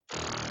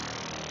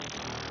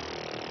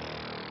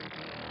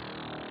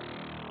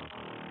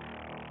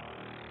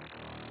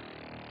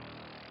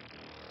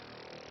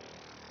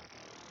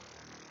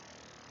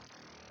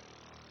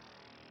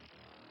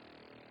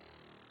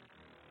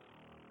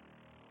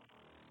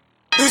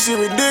This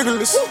shit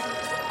ridiculous.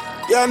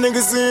 Y'all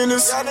niggas seeing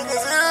this?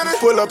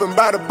 Pull up and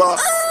buy the bar.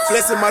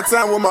 Flexing my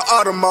time with my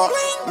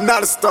Audemars.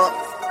 Not a star.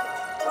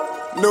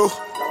 No,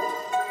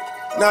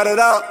 not at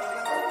all.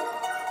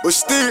 But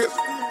still,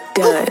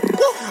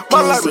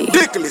 my life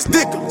ridiculous,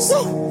 ridiculous.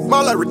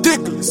 My life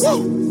ridiculous.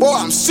 Boy,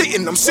 I'm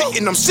shitting.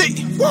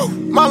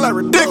 My life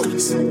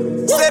ridiculous.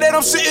 Say that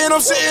I'm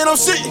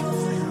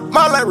shitting.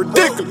 My life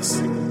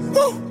ridiculous.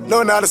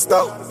 No, not a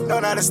star.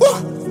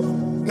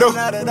 No,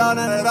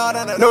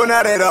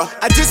 not at all.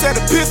 I just had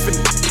epiphany.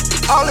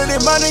 All of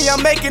the money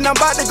I'm making, I'm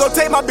about to go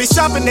take my bitch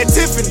shopping at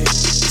Tiffany.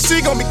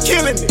 She gon' be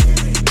killing it.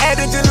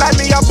 Added just like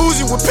me, I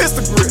bougie with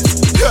pistol grips.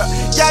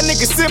 Y'all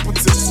niggas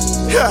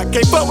simpletons.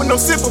 Can't fuck with no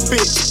simple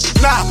bitch.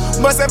 Nah,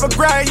 must have a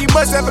grind, you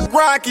must have a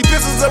grind. Keep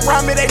pistols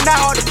around me, they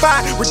not hard to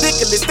find.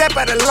 Ridiculous, step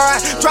out of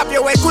line. Drop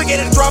your ass quick at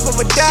the drop of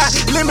a dime.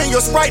 Limit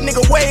your sprite,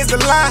 nigga, where's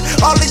the line?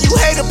 All of you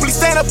haters, please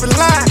stand up in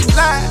line.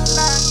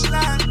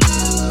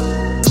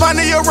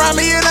 Money around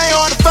me, it ain't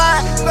hard to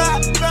find.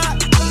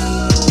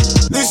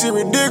 This shit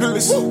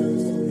ridiculous.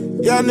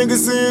 Y'all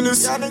niggas seeing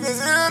this?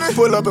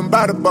 Pull up and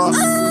buy the bar.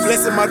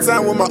 Flexing my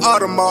time with my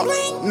Audemars.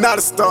 Not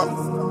a star.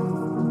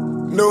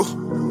 No,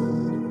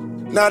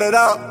 not at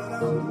all.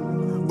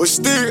 But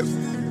still,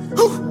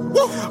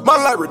 my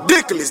life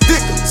ridiculous,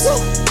 ridiculous.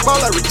 My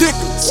life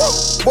ridiculous.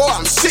 Boy,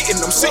 I'm shitting.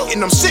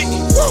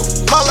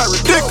 My life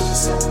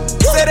ridiculous.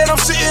 Say that I'm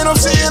shitting.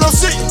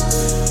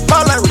 My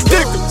life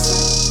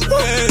ridiculous.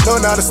 No,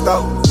 not a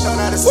star.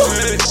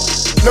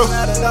 No,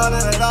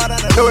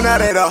 not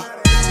at all.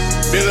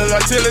 Feelin'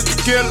 like Tilly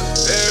tequila.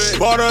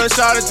 Bought her a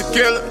shot of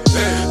tequila.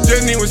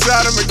 Disney was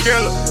shot of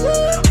McKilla.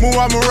 Move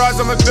on Mirage,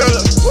 I'm a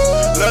thriller.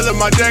 Lila,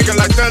 my jangle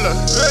like Thriller.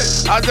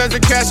 I sent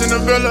the cash in the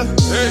villa.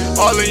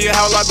 All in your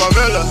house like my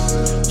villa.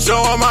 Show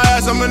on my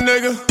ass, I'm a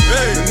nigga.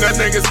 And that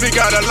nigga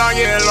speak out of line,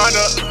 yeah, lined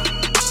up.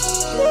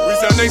 We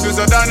sell niggas who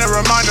sell down and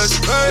remind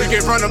us. We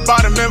came from the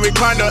bottom and we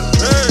climbed up.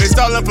 They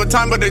stallin' for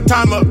time, but they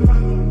time up.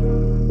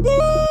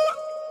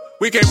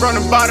 We came from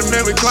the bottom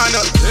and we climbed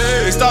up.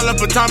 They stallin'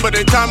 for time, but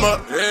they time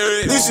up.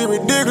 This shit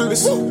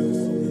ridiculous.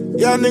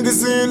 Y'all niggas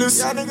seeing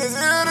this?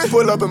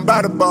 Pull up and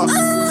buy the bar.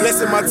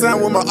 Flexing my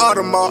time with my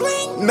Audemars.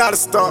 Not a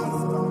star.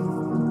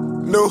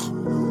 No,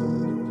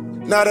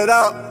 not at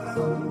all.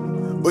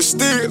 But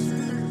still,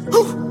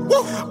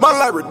 my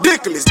life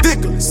ridiculous,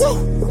 ridiculous.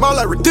 My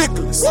life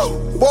ridiculous.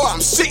 Boy, I'm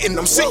shitting.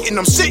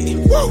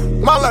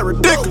 My life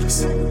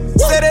ridiculous.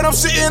 Say that I'm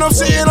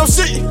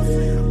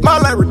shitting. My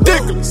life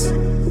ridiculous.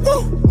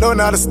 No,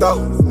 not a star.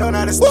 No,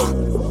 not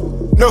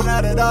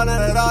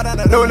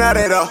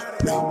at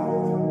all.